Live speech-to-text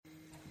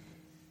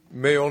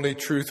May only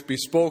truth be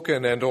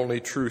spoken and only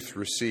truth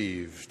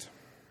received.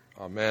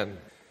 Amen.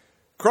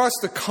 Across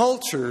the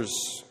cultures,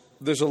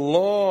 there's a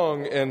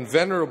long and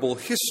venerable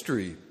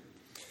history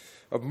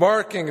of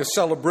marking a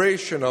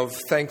celebration of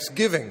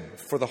thanksgiving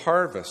for the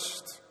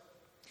harvest.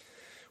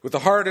 With the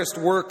hardest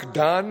work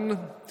done,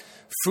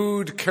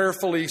 food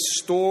carefully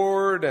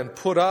stored and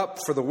put up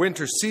for the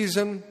winter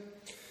season,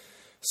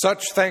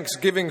 such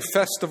Thanksgiving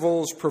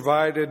festivals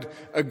provided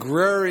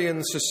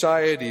agrarian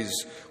societies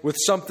with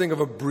something of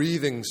a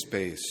breathing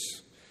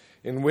space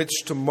in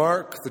which to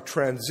mark the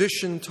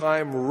transition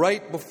time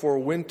right before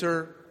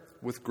winter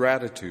with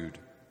gratitude.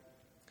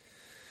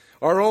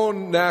 Our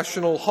own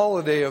national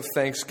holiday of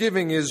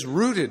Thanksgiving is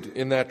rooted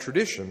in that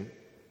tradition,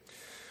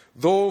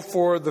 though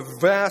for the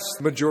vast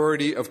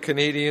majority of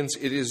Canadians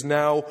it is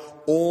now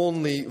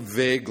only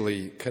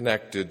vaguely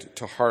connected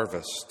to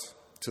harvest,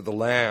 to the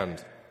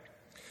land.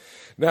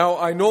 Now,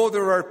 I know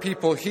there are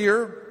people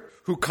here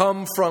who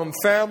come from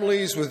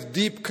families with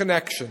deep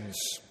connections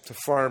to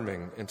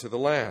farming and to the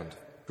land,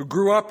 who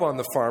grew up on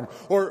the farm,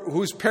 or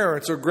whose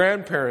parents or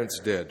grandparents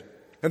did.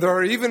 And there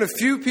are even a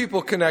few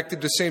people connected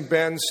to St.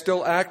 Ben's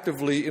still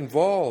actively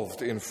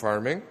involved in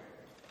farming.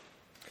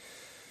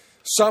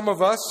 Some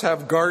of us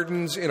have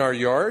gardens in our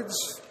yards.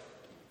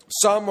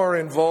 Some are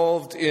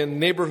involved in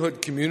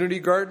neighborhood community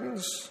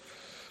gardens.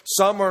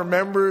 Some are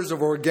members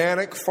of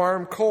organic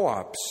farm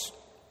co-ops.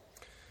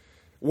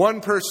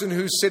 One person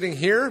who's sitting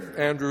here,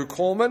 Andrew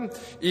Coleman,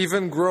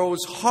 even grows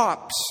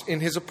hops in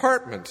his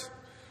apartment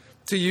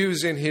to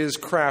use in his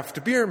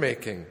craft beer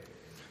making.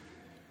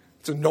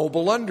 It's a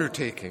noble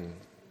undertaking.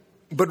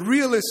 But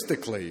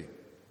realistically,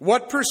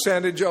 what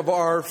percentage of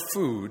our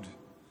food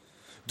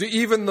do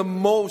even the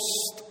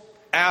most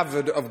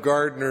avid of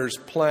gardeners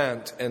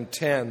plant and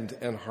tend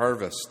and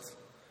harvest?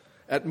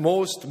 At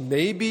most,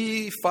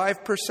 maybe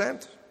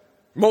 5%.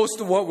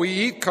 Most of what we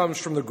eat comes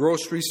from the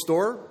grocery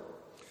store.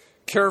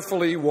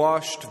 Carefully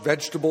washed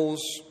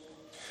vegetables,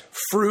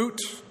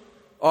 fruit,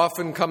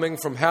 often coming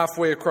from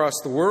halfway across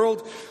the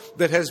world,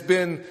 that has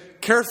been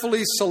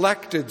carefully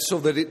selected so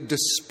that it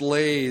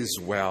displays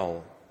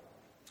well.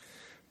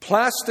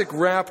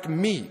 Plastic-wrapped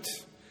meat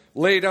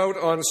laid out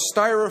on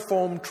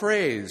styrofoam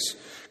trays,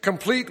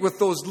 complete with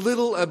those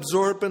little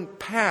absorbent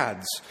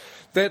pads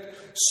that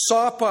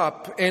sop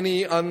up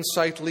any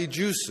unsightly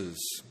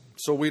juices,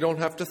 so we don't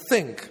have to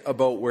think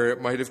about where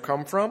it might have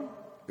come from.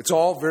 It's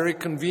all very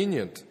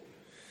convenient.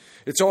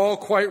 It's all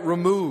quite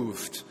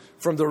removed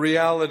from the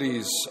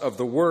realities of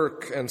the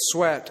work and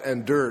sweat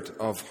and dirt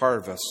of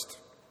harvest.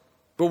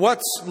 But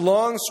what's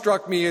long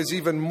struck me as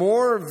even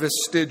more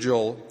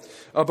vestigial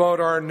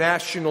about our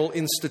national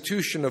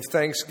institution of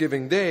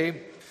Thanksgiving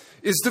Day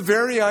is the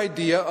very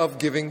idea of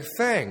giving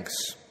thanks.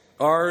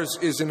 Ours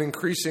is an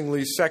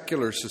increasingly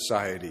secular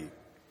society.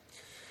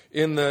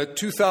 In the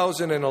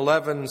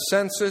 2011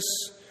 census,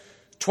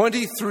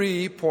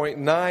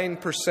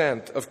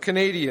 23.9% of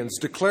Canadians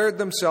declared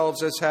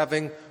themselves as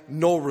having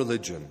no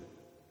religion.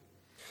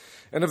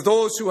 And of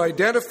those who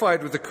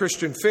identified with the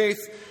Christian faith,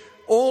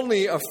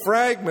 only a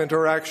fragment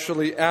are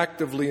actually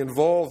actively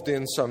involved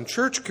in some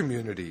church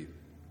community.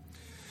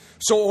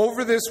 So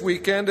over this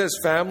weekend, as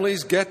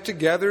families get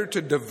together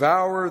to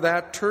devour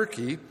that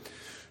turkey,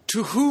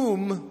 to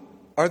whom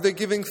are they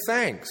giving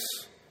thanks?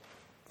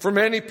 For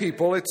many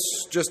people,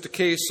 it's just a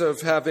case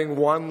of having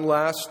one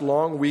last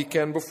long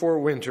weekend before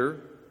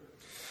winter,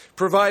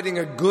 providing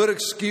a good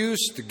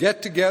excuse to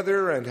get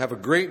together and have a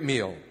great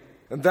meal.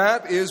 And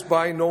that is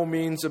by no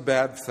means a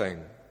bad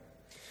thing.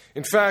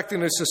 In fact,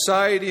 in a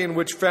society in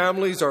which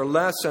families are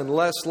less and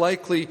less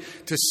likely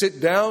to sit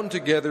down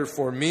together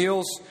for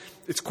meals,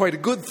 it's quite a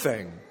good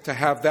thing to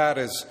have that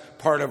as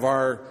part of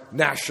our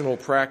national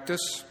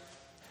practice.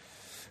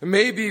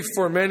 Maybe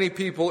for many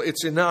people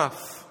it's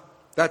enough.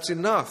 That's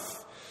enough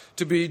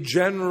to be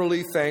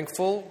generally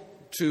thankful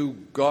to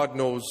God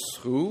knows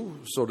who,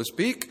 so to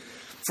speak,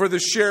 for the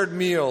shared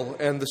meal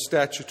and the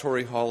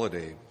statutory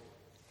holiday.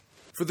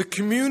 For the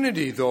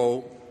community,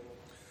 though,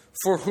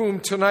 for whom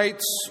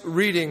tonight's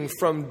reading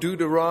from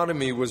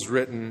Deuteronomy was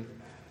written,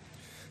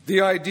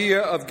 the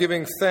idea of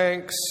giving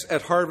thanks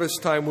at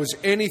harvest time was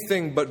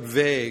anything but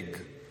vague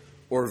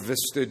or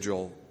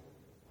vestigial.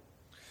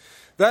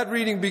 That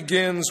reading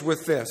begins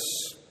with this: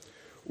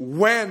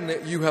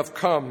 when you have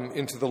come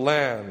into the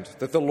land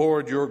that the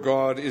Lord your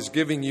God is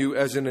giving you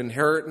as an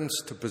inheritance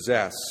to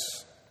possess.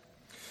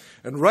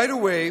 And right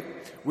away,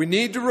 we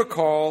need to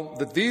recall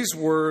that these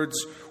words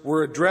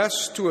were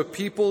addressed to a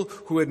people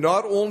who had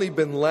not only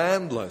been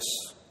landless,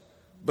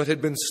 but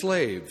had been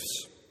slaves.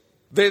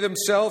 They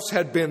themselves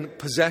had been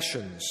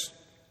possessions,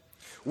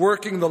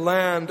 working the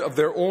land of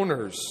their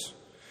owners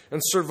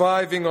and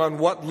surviving on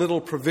what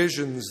little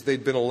provisions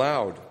they'd been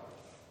allowed.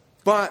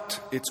 But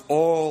it's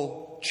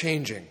all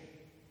changing.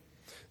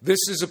 This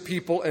is a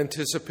people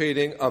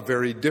anticipating a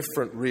very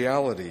different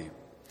reality.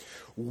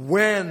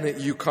 When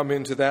you come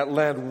into that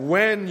land,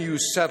 when you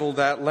settle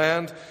that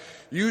land,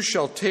 you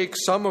shall take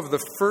some of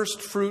the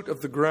first fruit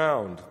of the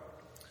ground,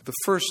 the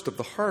first of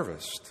the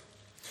harvest.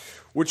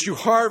 which you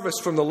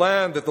harvest from the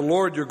land that the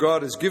Lord your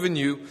God has given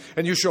you,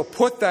 and you shall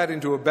put that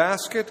into a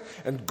basket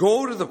and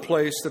go to the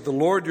place that the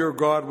Lord your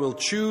God will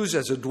choose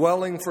as a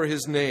dwelling for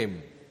his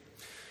name.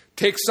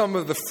 Take some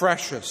of the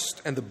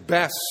freshest and the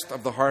best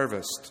of the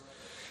harvest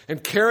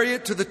and carry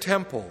it to the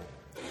temple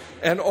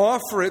and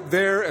offer it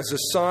there as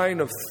a sign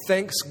of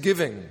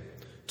thanksgiving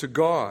to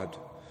God.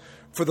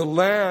 For the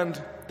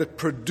land that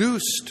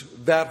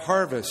produced that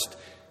harvest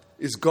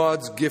is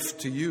God's gift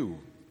to you.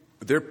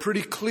 They're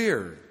pretty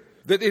clear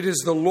that it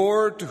is the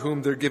Lord to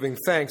whom they're giving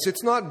thanks.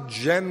 It's not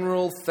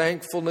general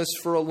thankfulness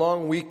for a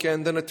long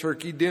weekend and a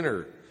turkey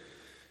dinner.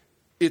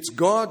 It's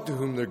God to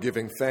whom they're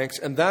giving thanks,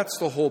 and that's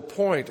the whole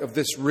point of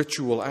this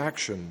ritual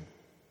action.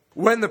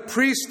 When the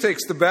priest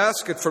takes the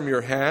basket from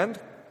your hand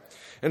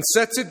and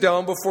sets it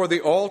down before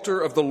the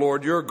altar of the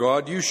Lord your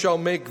God, you shall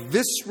make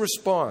this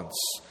response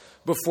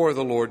before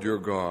the Lord your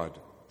God.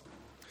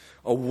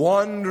 A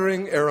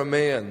wandering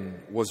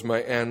Aramaean was my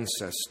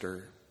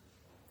ancestor.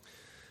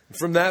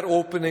 From that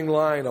opening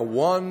line, a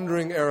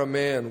wandering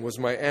Aramaean was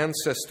my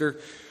ancestor,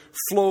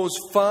 flows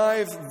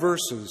 5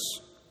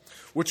 verses,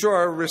 which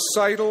are a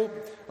recital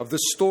of the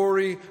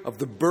story of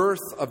the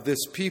birth of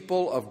this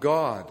people of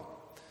God,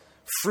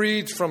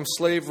 freed from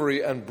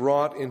slavery and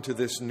brought into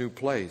this new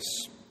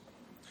place.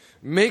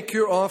 Make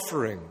your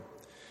offering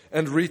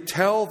and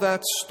retell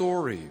that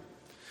story.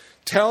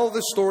 Tell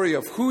the story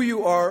of who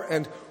you are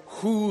and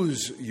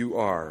whose you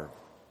are,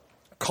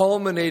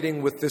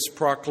 culminating with this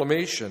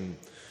proclamation.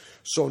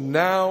 So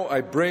now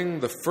I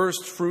bring the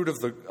first fruit of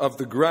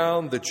the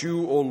ground that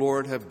you, O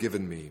Lord, have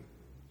given me.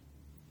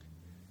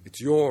 It's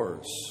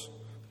yours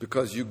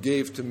because you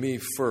gave to me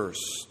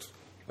first.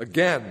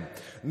 Again,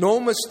 no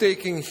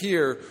mistaking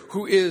here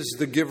who is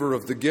the giver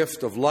of the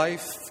gift of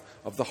life,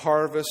 of the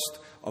harvest,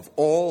 of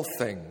all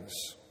things.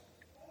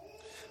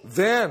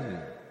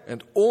 Then,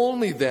 and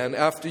only then,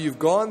 after you've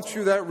gone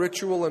through that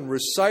ritual and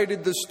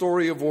recited the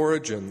story of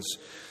origins,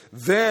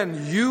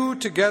 then you,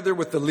 together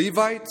with the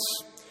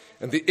Levites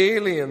and the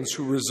aliens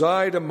who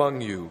reside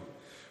among you,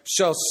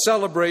 shall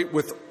celebrate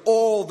with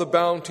all the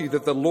bounty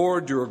that the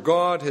Lord your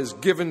God has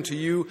given to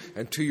you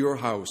and to your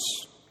house.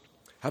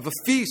 Have a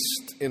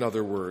feast, in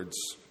other words,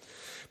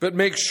 but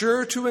make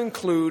sure to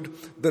include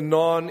the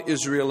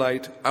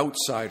non-Israelite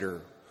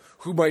outsider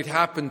who might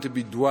happen to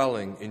be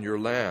dwelling in your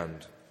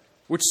land,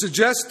 which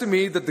suggests to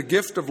me that the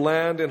gift of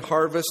land and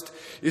harvest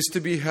is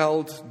to be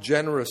held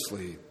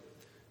generously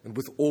and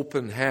with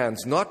open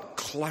hands, not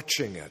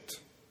clutching it.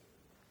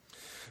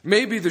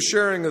 Maybe the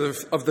sharing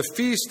of the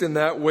feast in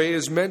that way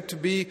is meant to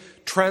be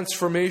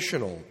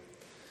transformational,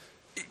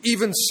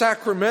 even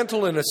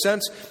sacramental in a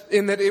sense,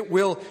 in that it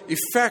will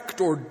effect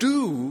or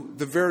do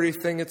the very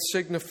thing it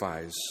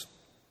signifies.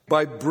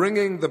 By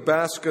bringing the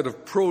basket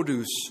of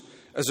produce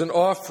as an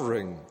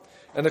offering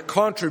and a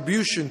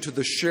contribution to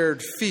the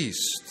shared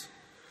feast,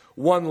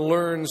 one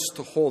learns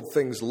to hold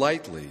things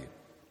lightly.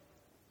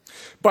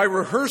 By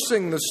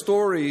rehearsing the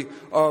story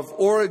of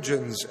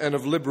origins and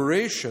of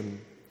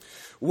liberation,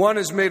 one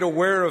is made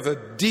aware of a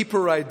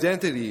deeper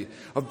identity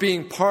of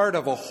being part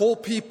of a whole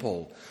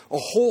people, a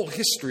whole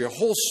history, a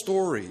whole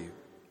story.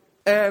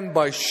 And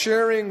by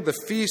sharing the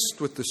feast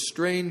with the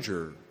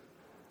stranger,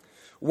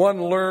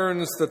 one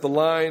learns that the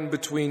line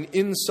between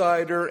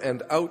insider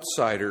and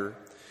outsider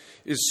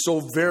is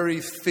so very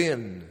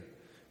thin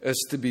as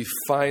to be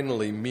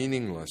finally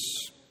meaningless.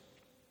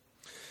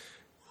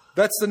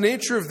 That's the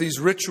nature of these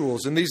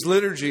rituals and these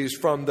liturgies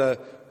from the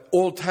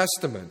Old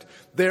Testament.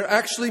 They're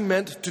actually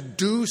meant to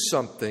do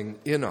something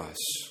in us,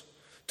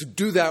 to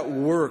do that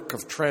work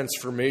of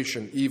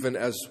transformation even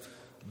as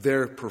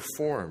they're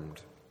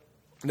performed.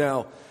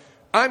 Now,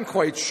 I'm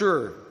quite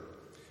sure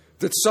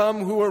that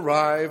some who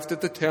arrived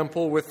at the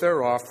temple with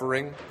their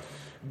offering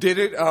did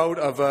it out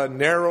of a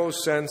narrow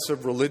sense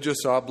of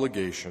religious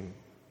obligation.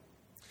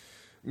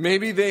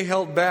 Maybe they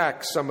held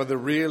back some of the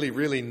really,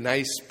 really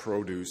nice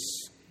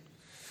produce.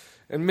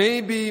 And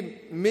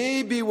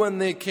maybe when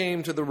they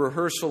came to the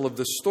rehearsal of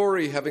the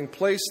story, having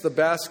placed the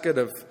basket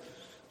of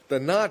the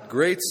not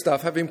great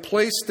stuff, having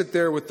placed it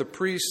there with the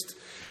priest,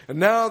 and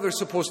now they're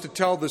supposed to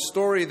tell the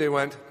story, they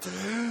went,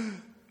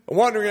 a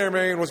wandering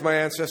Aramaean was my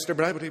ancestor,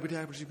 but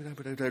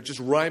I just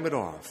rhyme it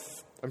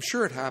off. I'm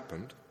sure it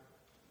happened.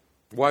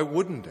 Why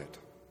wouldn't it?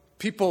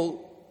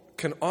 People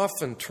can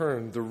often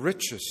turn the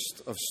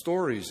richest of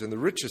stories and the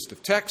richest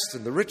of texts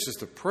and the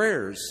richest of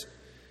prayers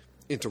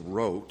into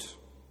rote.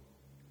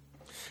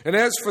 And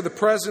as for the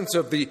presence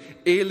of the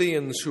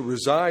aliens who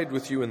reside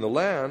with you in the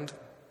land,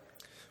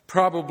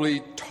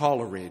 probably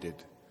tolerated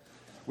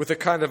with a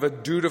kind of a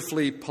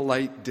dutifully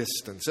polite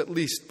distance, at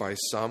least by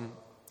some,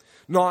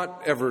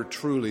 not ever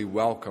truly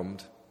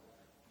welcomed,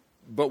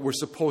 but we're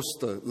supposed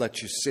to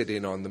let you sit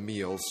in on the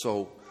meal,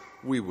 so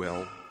we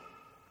will.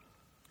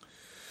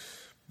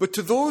 But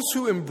to those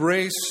who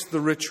embraced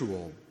the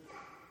ritual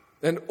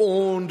and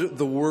owned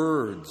the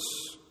words,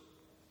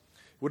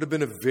 would have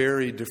been a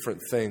very different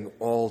thing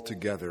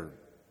altogether.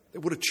 It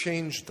would have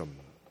changed them.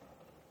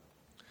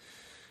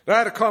 Now, I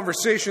had a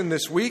conversation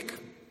this week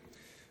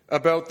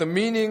about the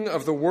meaning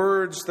of the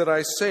words that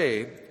I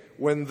say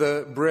when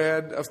the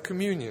bread of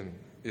communion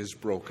is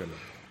broken.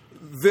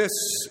 This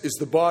is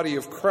the body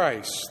of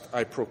Christ,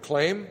 I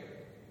proclaim.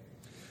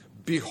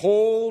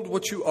 Behold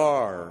what you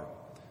are,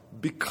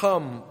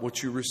 become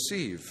what you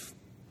receive.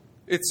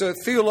 It's a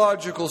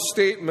theological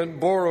statement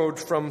borrowed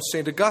from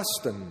St.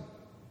 Augustine.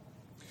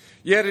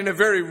 Yet in a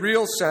very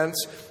real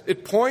sense,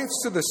 it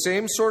points to the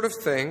same sort of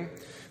thing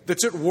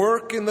that's at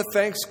work in the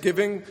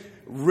Thanksgiving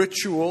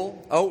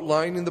ritual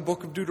outlined in the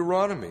book of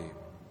Deuteronomy.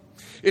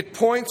 It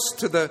points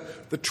to the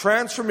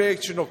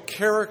transformational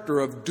character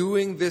of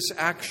doing this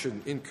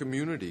action in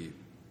community.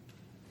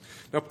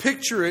 Now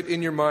picture it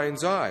in your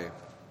mind's eye.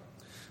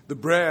 The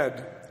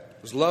bread,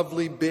 those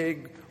lovely,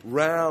 big,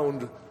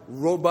 round,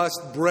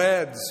 robust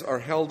breads are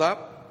held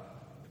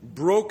up,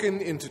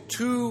 broken into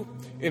two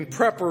in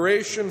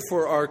preparation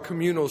for our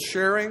communal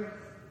sharing.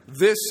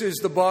 This is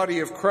the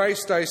body of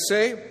Christ, I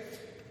say.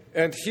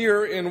 And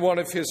here in one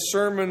of his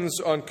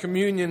sermons on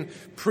communion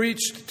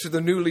preached to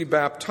the newly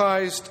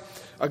baptized,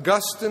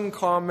 Augustine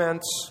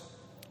comments,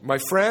 "My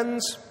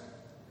friends,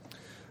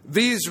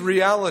 these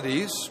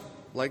realities,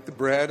 like the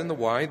bread and the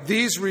wine,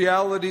 these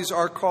realities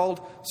are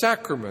called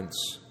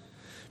sacraments,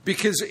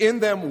 because in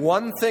them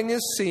one thing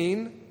is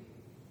seen,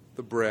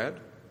 the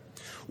bread,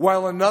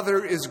 while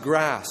another is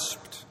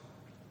grasped.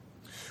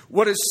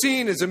 What is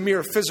seen is a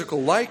mere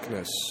physical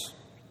likeness.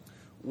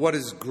 What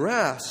is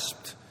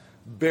grasped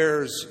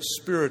bears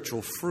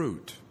spiritual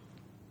fruit."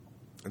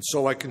 And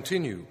so I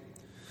continue,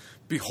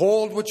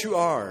 "Behold what you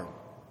are,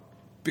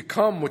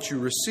 become what you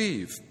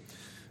receive."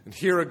 And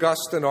here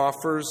Augustine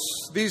offers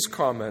these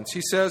comments.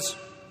 He says,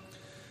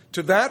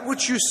 "To that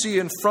which you see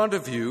in front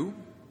of you,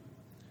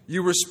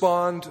 you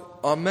respond,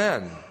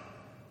 Amen.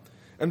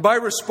 And by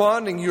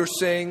responding, you're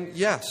saying,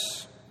 yes.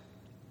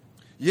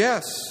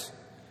 Yes,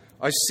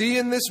 I see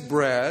in this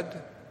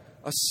bread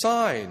a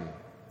sign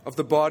of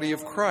the body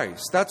of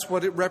Christ." That's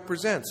what it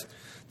represents.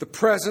 The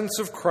presence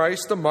of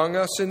Christ among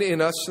us and in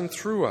us and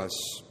through us.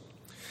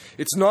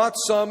 It's not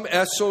some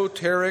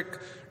esoteric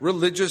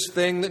religious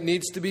thing that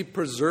needs to be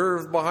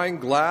preserved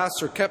behind glass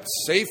or kept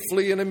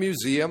safely in a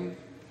museum.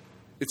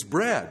 It's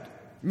bread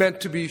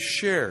meant to be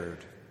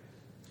shared.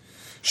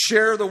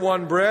 Share the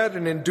one bread,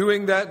 and in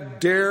doing that,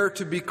 dare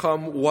to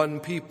become one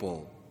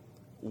people,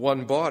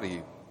 one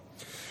body.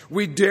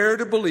 We dare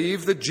to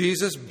believe that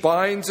Jesus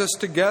binds us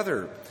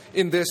together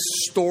in this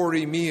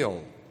story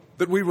meal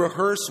that we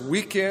rehearse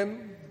week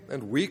in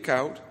and week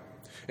out,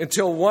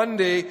 until one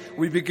day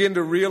we begin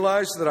to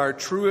realize that our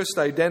truest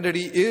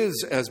identity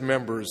is as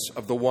members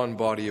of the one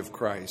body of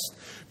Christ.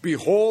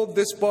 Behold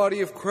this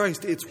body of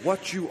Christ. It's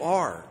what you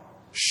are.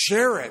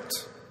 Share it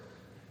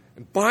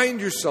and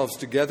bind yourselves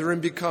together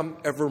and become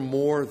ever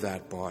more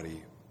that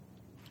body.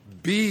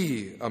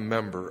 Be a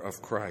member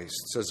of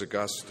Christ, says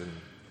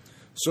Augustine,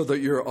 so that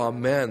your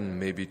amen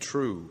may be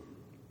true.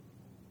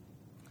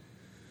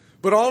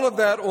 But all of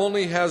that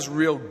only has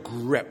real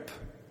grip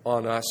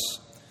on us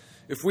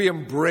if we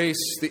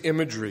embrace the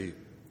imagery,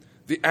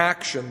 the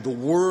action, the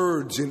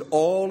words in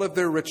all of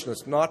their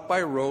richness, not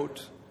by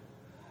rote.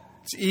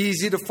 It's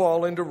easy to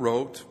fall into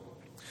rote.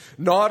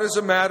 Not as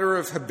a matter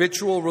of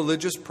habitual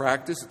religious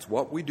practice. It's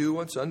what we do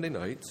on Sunday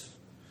nights.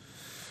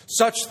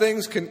 Such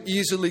things can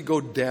easily go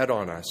dead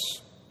on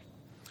us.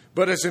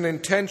 But as an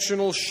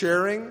intentional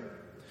sharing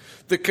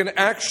that can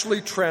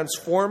actually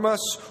transform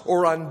us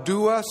or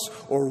undo us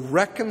or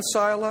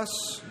reconcile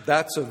us,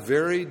 that's a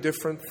very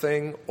different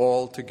thing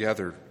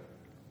altogether.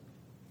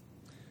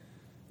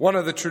 One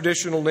of the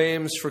traditional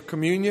names for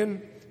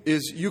communion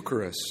is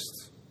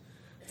Eucharist,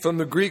 from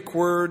the Greek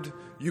word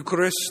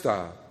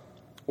Eucharista,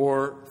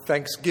 or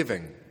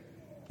thanksgiving.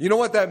 You know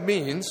what that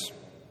means?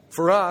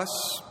 For us,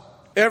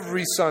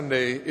 every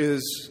Sunday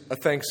is a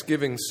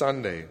Thanksgiving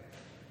Sunday,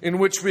 in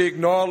which we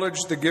acknowledge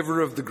the giver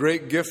of the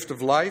great gift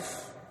of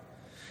life.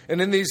 And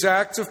in these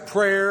acts of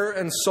prayer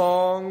and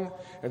song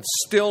and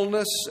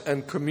stillness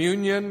and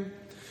communion,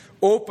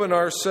 open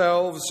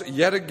ourselves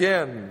yet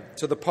again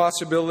to the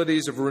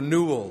possibilities of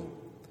renewal,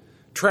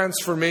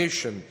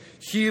 transformation,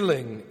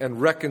 healing,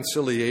 and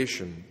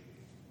reconciliation.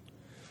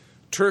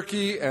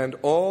 Turkey and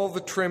all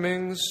the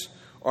trimmings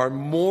are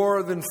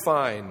more than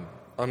fine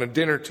on a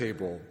dinner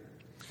table.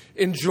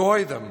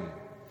 Enjoy them.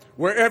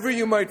 Wherever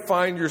you might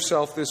find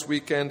yourself this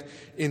weekend,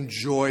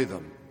 enjoy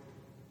them.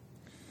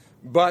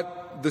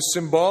 But the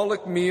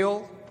symbolic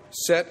meal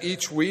set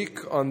each week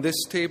on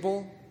this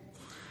table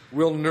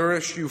will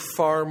nourish you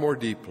far more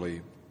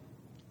deeply.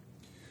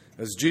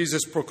 As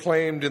Jesus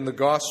proclaimed in the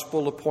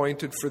gospel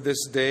appointed for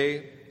this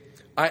day,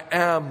 "I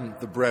am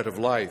the bread of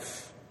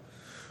life.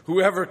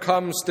 Whoever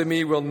comes to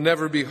me will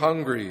never be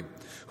hungry.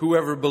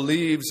 Whoever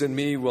believes in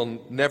me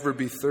will never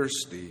be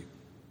thirsty."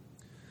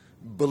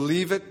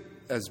 Believe it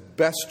as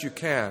best you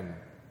can.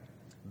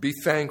 Be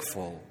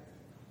thankful.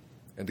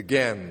 And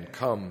again,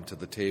 come to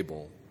the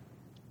table.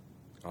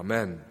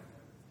 Amen.